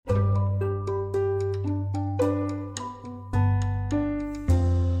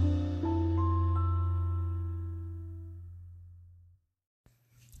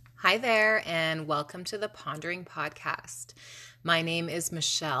Hi there, and welcome to the Pondering Podcast. My name is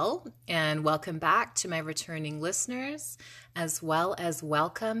Michelle, and welcome back to my returning listeners, as well as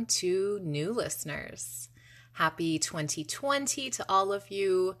welcome to new listeners. Happy 2020 to all of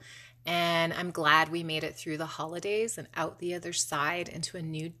you, and I'm glad we made it through the holidays and out the other side into a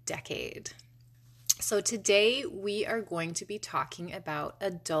new decade. So today we are going to be talking about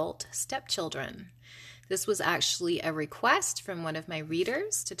adult stepchildren. This was actually a request from one of my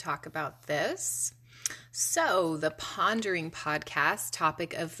readers to talk about this. So the Pondering Podcast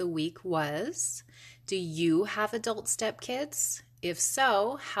topic of the week was, do you have adult stepkids? If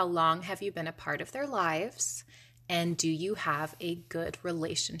so, how long have you been a part of their lives? And do you have a good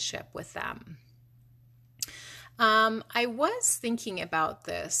relationship with them? I was thinking about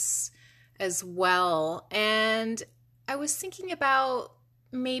this as well, and I was thinking about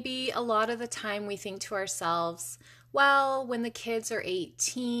maybe a lot of the time we think to ourselves, well, when the kids are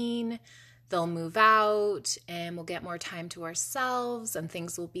 18, they'll move out and we'll get more time to ourselves and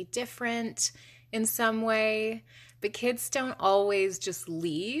things will be different in some way. But kids don't always just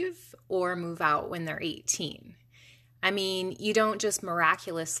leave or move out when they're 18. I mean, you don't just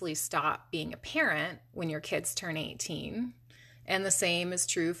miraculously stop being a parent when your kids turn 18. And the same is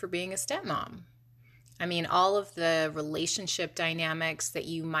true for being a stepmom. I mean, all of the relationship dynamics that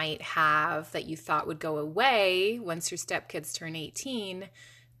you might have that you thought would go away once your stepkids turn 18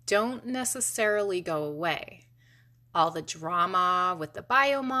 don't necessarily go away. All the drama with the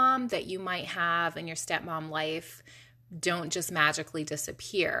bio mom that you might have in your stepmom life don't just magically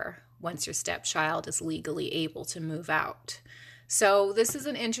disappear once your stepchild is legally able to move out. So this is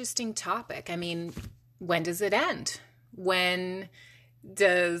an interesting topic. I mean, when does it end? When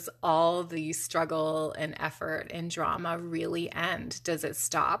does all the struggle and effort and drama really end? Does it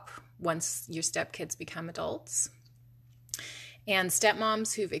stop once your stepkids become adults? And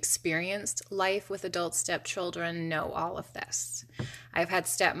stepmoms who've experienced life with adult stepchildren know all of this. I've had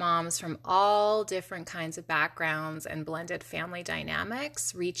stepmoms from all different kinds of backgrounds and blended family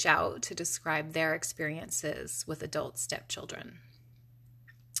dynamics reach out to describe their experiences with adult stepchildren.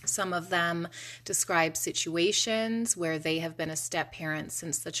 Some of them describe situations where they have been a step-parent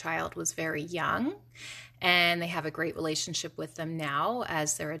since the child was very young, and they have a great relationship with them now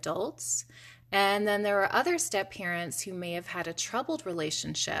as they're adults. And then there are other step-parents who may have had a troubled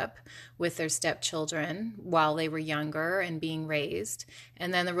relationship with their stepchildren while they were younger and being raised,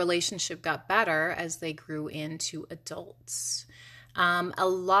 and then the relationship got better as they grew into adults. A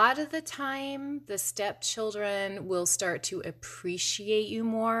lot of the time, the stepchildren will start to appreciate you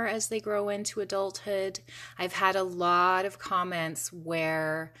more as they grow into adulthood. I've had a lot of comments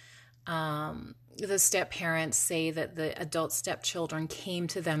where the step-parents say that the adult stepchildren came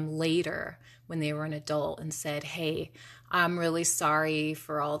to them later when they were an adult and said, hey, I'm really sorry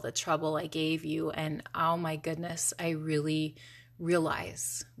for all the trouble I gave you, and oh my goodness, I really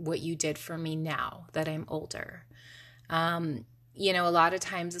realize what you did for me now that I'm older. You know, a lot of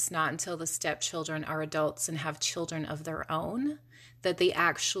times it's not until the stepchildren are adults and have children of their own that they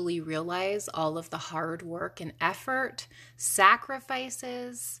actually realize all of the hard work and effort,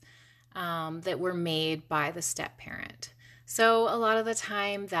 sacrifices that were made by the step-parent. So a lot of the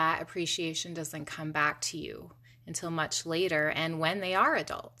time that appreciation doesn't come back to you until much later and when they are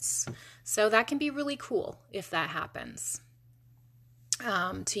adults. So that can be really cool if that happens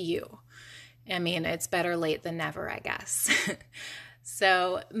to you. I mean, it's better late than never, I guess.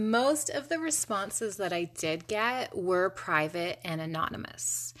 So most of the responses that I did get were private and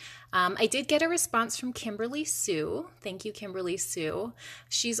anonymous. I did get a response from Kimberly Sue. Thank you, Kimberly Sue.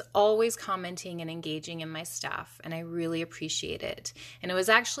 She's always commenting and engaging in my stuff, and I really appreciate it. And it was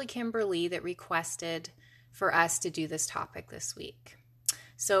actually Kimberly that requested for us to do this topic this week.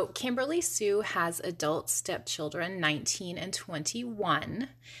 So Kimberly Sue has adult stepchildren, 19 and 21.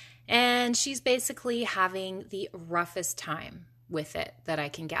 And she's basically having the roughest time with it that I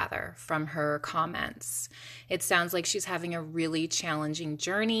can gather from her comments. It sounds like she's having a really challenging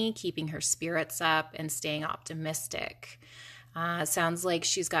journey, keeping her spirits up and staying optimistic. It sounds like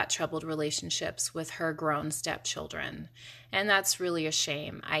she's got troubled relationships with her grown stepchildren. And that's really a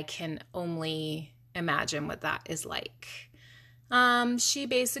shame. I can only imagine what that is like. She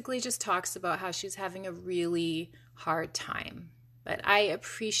basically just talks about how she's having a really hard time. But I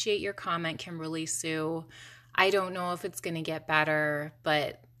appreciate your comment, Kimberly Sue. I don't know if it's going to get better,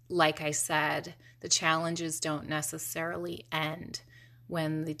 but like I said, the challenges don't necessarily end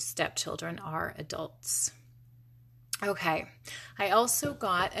when the stepchildren are adults. Okay. I also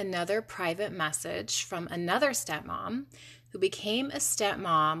got another private message from another stepmom who became a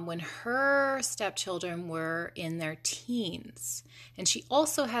stepmom when her stepchildren were in their teens. And she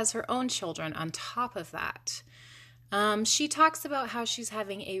also has her own children on top of that. She talks about how she's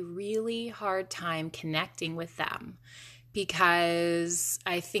having a really hard time connecting with them because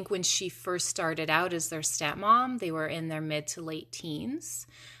I think when she first started out as their stepmom, they were in their mid to late teens.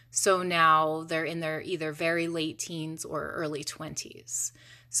 So now they're in their either very late teens or early 20s.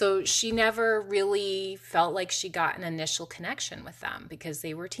 So she never really felt like she got an initial connection with them because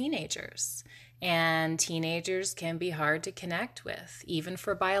they were teenagers. And teenagers can be hard to connect with, even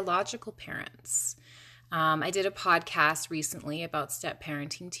for biological parents. I did a podcast recently about step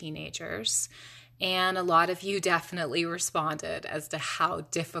parenting teenagers, and a lot of you definitely responded as to how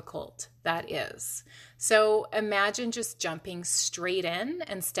difficult that is. So imagine just jumping straight in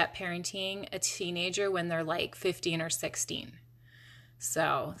and step parenting a teenager when they're like 15 or 16.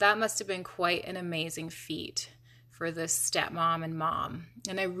 So that must have been quite an amazing feat for this stepmom and mom,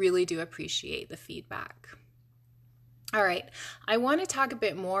 and I really do appreciate the feedback. All right, I want to talk a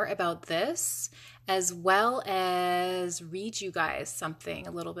bit more about this as well as read you guys something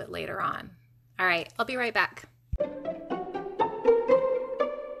a little bit later on. All right, I'll be right back.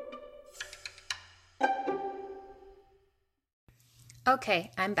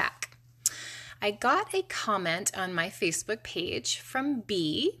 Okay, I'm back. I got a comment on my Facebook page from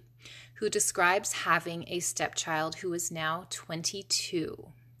B, who describes having a stepchild who is now 22.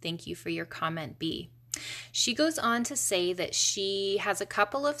 Thank you for your comment, B. She goes on to say that she has a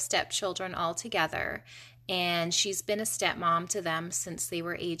couple of stepchildren altogether, and she's been a stepmom to them since they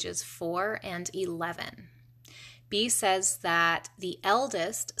were ages 4 and 11. B says that the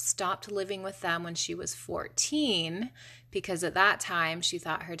eldest stopped living with them when she was 14 because at that time she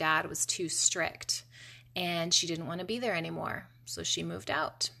thought her dad was too strict and she didn't want to be there anymore, so she moved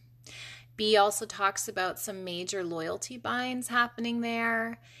out. B also talks about some major loyalty binds happening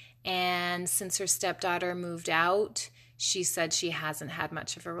there. And since her stepdaughter moved out, she said she hasn't had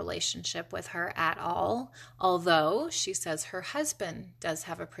much of a relationship with her at all, although she says her husband does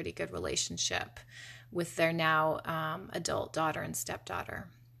have a pretty good relationship with their now adult daughter and stepdaughter.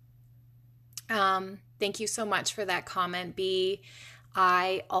 Thank you so much for that comment, B.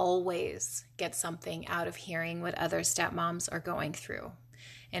 I always get something out of hearing what other stepmoms are going through.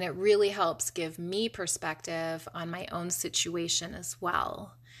 And it really helps give me perspective on my own situation as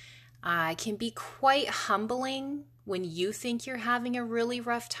well. It can be quite humbling when you think you're having a really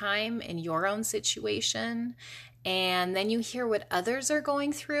rough time in your own situation, and then you hear what others are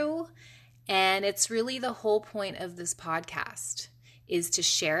going through. And it's really the whole point of this podcast is to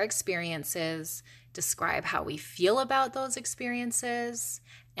share experiences, describe how we feel about those experiences,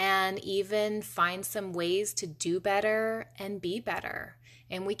 and even find some ways to do better and be better.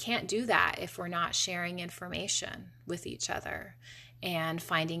 And we can't do that if we're not sharing information with each other and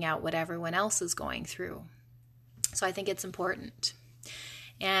finding out what everyone else is going through. So I think it's important.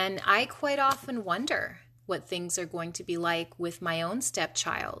 And I quite often wonder what things are going to be like with my own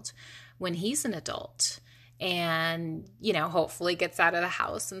stepchild when he's an adult and, hopefully gets out of the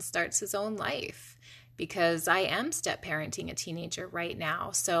house and starts his own life, because I am step parenting a teenager right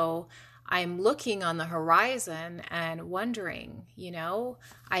now. So I'm looking on the horizon and wondering,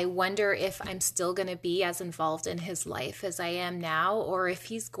 I wonder if I'm still going to be as involved in his life as I am now, or if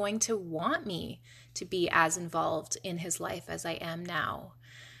he's going to want me to be as involved in his life as I am now.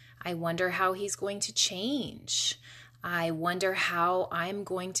 I wonder how he's going to change. I wonder how I'm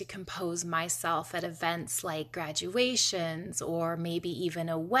going to compose myself at events like graduations, or maybe even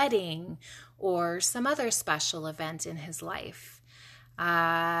a wedding, or some other special event in his life.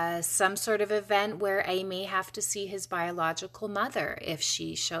 Some sort of event where I may have to see his biological mother if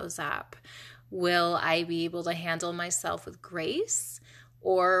she shows up. Will I be able to handle myself with grace,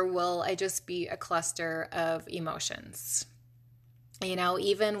 or will I just be a cluster of emotions?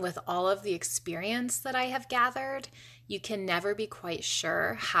 Even with all of the experience that I have gathered, you can never be quite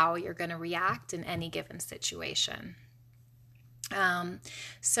sure how you're going to react in any given situation.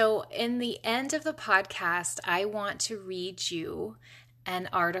 So in the end of the podcast, I want to read you an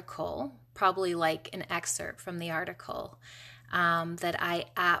article, probably like an excerpt from the article, that I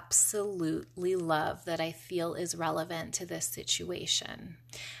absolutely love, that I feel is relevant to this situation.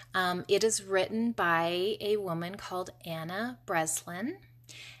 It is written by a woman called Anna Breslin,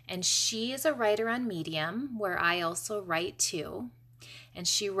 and she is a writer on Medium, where I also write too. And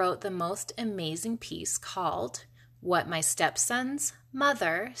she wrote the most amazing piece called "What My Stepson's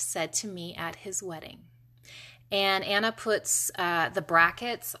Mother Said to Me at His Wedding." And Anna puts the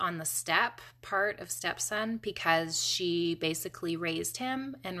brackets on the step part of stepson because she basically raised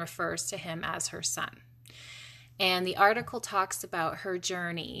him and refers to him as her son. And the article talks about her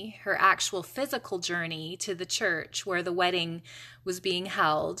journey, her actual physical journey to the church where the wedding was being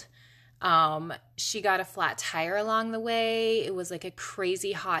held. She got a flat tire along the way. It was like a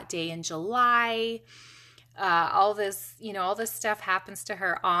crazy hot day in July. All this stuff happens to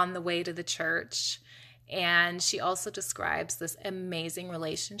her on the way to the church. And she also describes this amazing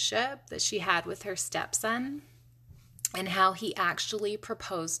relationship that she had with her stepson and how he actually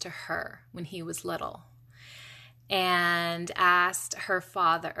proposed to her when he was little and asked her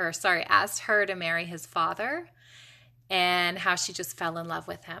to marry his father, and how she just fell in love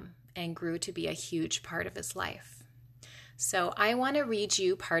with him and grew to be a huge part of his life. So I want to read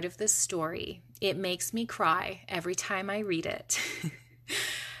you part of this story. It makes me cry every time I read it.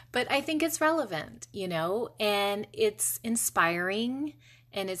 But I think it's relevant, and it's inspiring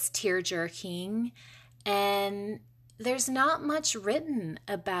and it's tear-jerking. And there's not much written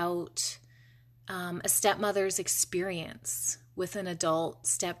about a stepmother's experience with an adult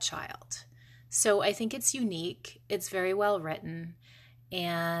stepchild. So I think it's unique. It's very well written.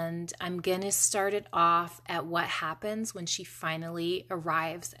 And I'm going to start it off at what happens when she finally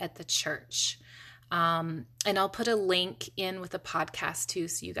arrives at the church. And I'll put a link in with the podcast too,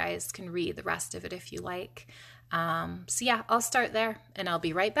 so you guys can read the rest of it if you like. So yeah, I'll start there and I'll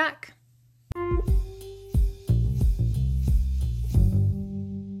be right back.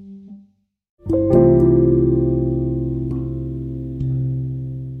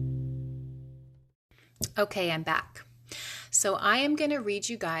 Okay, I'm back. So I am going to read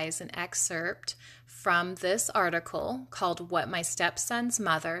you guys an excerpt from this article called What My Stepson's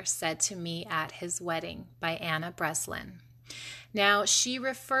Mother Said to Me at His Wedding by Anna Breslin. Now, she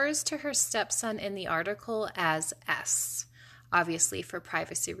refers to her stepson in the article as S, obviously for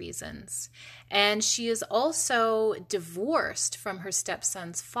privacy reasons. And she is also divorced from her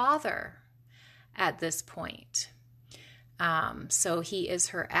stepson's father at this point. So he is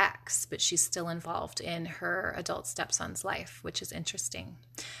her ex, but she's still involved in her adult stepson's life, which is interesting.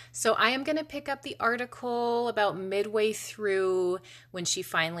 So I am going to pick up the article about midway through when she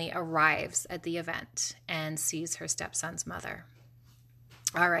finally arrives at the event and sees her stepson's mother.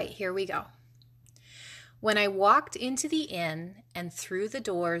 All right, here we go. When I walked into the inn and through the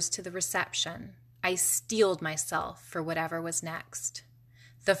doors to the reception, I steeled myself for whatever was next.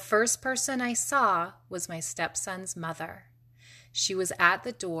 The first person I saw was my stepson's mother. She was at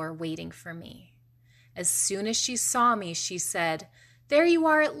the door waiting for me. As soon as she saw me, she said, "There you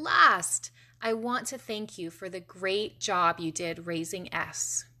are at last. I want to thank you for the great job you did raising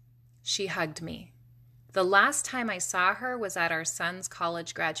S." She hugged me. The last time I saw her was at our son's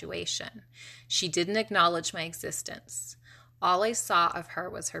college graduation. She didn't acknowledge my existence. All I saw of her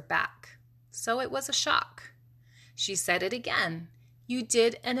was her back. So it was a shock. She said it again. "You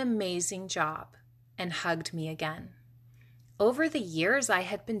did an amazing job," and hugged me again. Over the years, I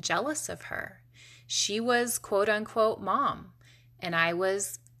had been jealous of her. She was quote unquote mom, and I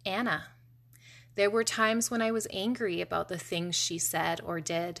was Anna. There were times when I was angry about the things she said or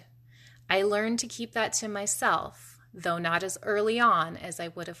did. I learned to keep that to myself, though not as early on as I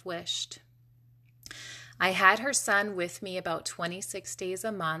would have wished. I had her son with me about 26 days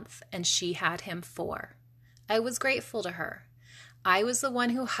a month, and she had him 4. I was grateful to her. I was the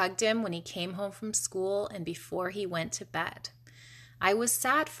one who hugged him when he came home from school and before he went to bed. I was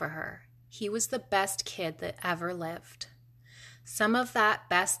sad for her. He was the best kid that ever lived. Some of that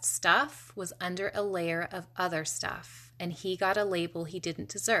best stuff was under a layer of other stuff, and he got a label he didn't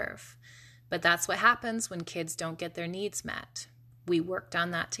deserve. But that's what happens when kids don't get their needs met. We worked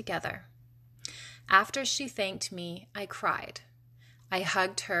on that together. After she thanked me, I cried. I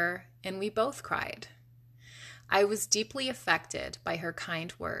hugged her, and we both cried. I was deeply affected by her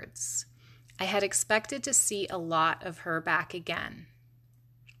kind words. I had expected to see a lot of her back again.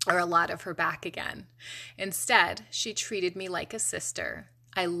 Instead, she treated me like a sister.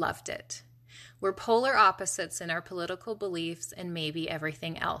 I loved it. We're polar opposites in our political beliefs and maybe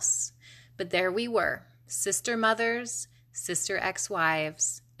everything else. But there we were, sister mothers, sister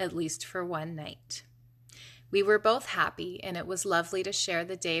ex-wives, at least for one night. We were both happy, and it was lovely to share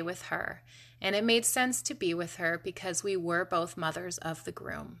the day with her, and it made sense to be with her because we were both mothers of the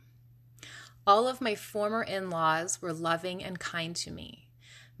groom. All of my former in-laws were loving and kind to me.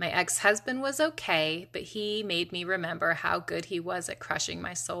 My ex-husband was okay, but he made me remember how good he was at crushing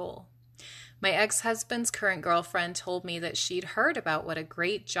my soul. My ex-husband's current girlfriend told me that she'd heard about what a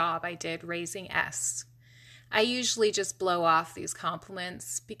great job I did raising S. I usually just blow off these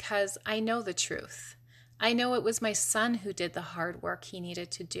compliments because I know the truth. I know it was my son who did the hard work he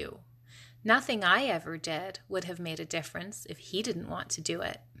needed to do. Nothing I ever did would have made a difference if he didn't want to do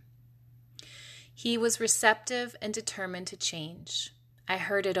it. He was receptive and determined to change. I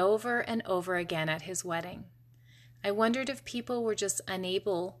heard it over and over again at his wedding. I wondered if people were just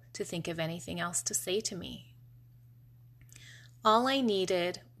unable to think of anything else to say to me. All I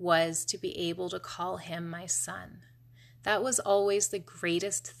needed was to be able to call him my son. That was always the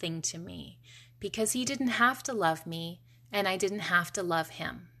greatest thing to me, because he didn't have to love me, and I didn't have to love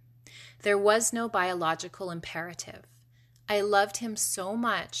him. There was no biological imperative. I loved him so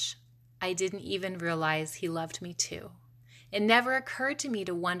much, I didn't even realize he loved me too. It never occurred to me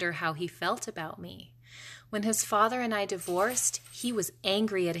to wonder how he felt about me. When his father and I divorced, he was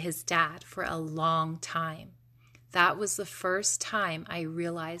angry at his dad for a long time. That was the first time I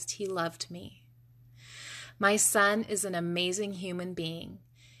realized he loved me. My son is an amazing human being.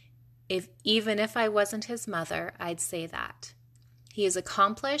 Even if I wasn't his mother, I'd say that. He is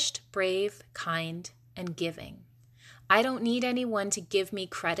accomplished, brave, kind, and giving. I don't need anyone to give me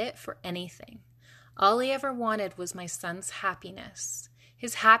credit for anything. All he ever wanted was my son's happiness.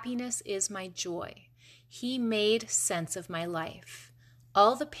 His happiness is my joy. He made sense of my life.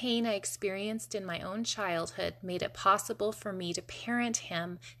 All the pain I experienced in my own childhood made it possible for me to parent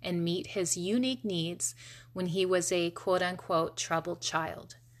him and meet his unique needs when he was a quote-unquote troubled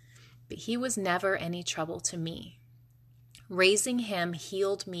child. But he was never any trouble to me. Raising him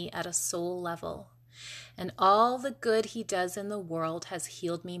healed me at a soul level, and all the good he does in the world has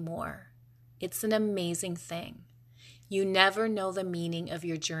healed me more. It's an amazing thing. You never know the meaning of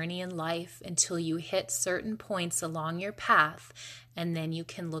your journey in life until you hit certain points along your path, and then you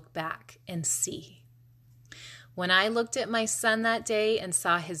can look back and see. When I looked at my son that day and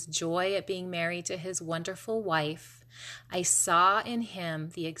saw his joy at being married to his wonderful wife, I saw in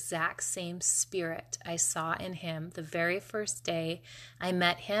him the exact same spirit I saw in him the very first day I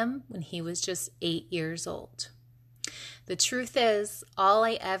met him when he was just 8 years old. The truth is, all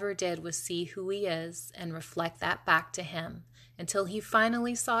I ever did was see who he is and reflect that back to him until he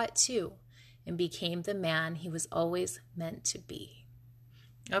finally saw it too and became the man he was always meant to be.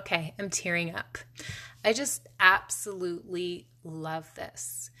 Okay, I'm tearing up. I just absolutely love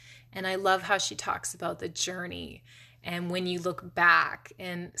this. And I love how she talks about the journey and when you look back.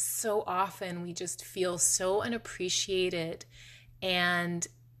 And so often we just feel so unappreciated, and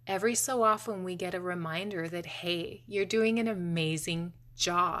every so often we get a reminder that, hey, you're doing an amazing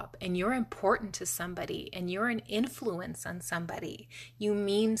job and you're important to somebody and you're an influence on somebody. You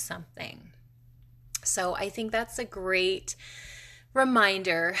mean something. So I think that's a great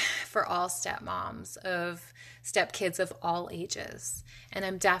reminder for all stepmoms, of stepkids of all ages. And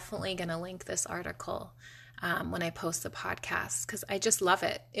I'm definitely going to link this article when I post the podcast, because I just love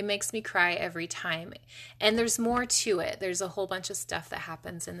it. It makes me cry every time. And there's more to it. There's a whole bunch of stuff that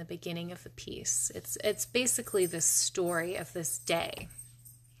happens in the beginning of the piece. It's basically the story of this day.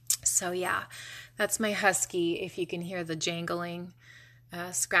 So yeah, that's my husky, if you can hear the jangling,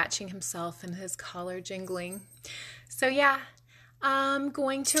 scratching himself and his collar jingling. So yeah, I'm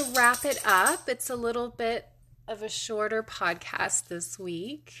going to wrap it up. It's a little bit of a shorter podcast this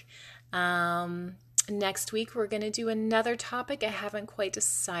week. Next week, we're going to do another topic. I haven't quite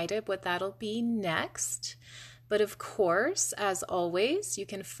decided what that'll be next. But of course, as always, you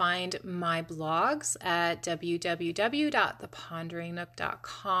can find my blogs at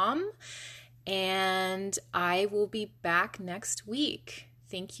www.theponderingnook.com. And I will be back next week.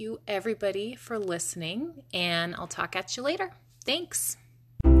 Thank you, everybody, for listening, and I'll talk at you later. Thanks.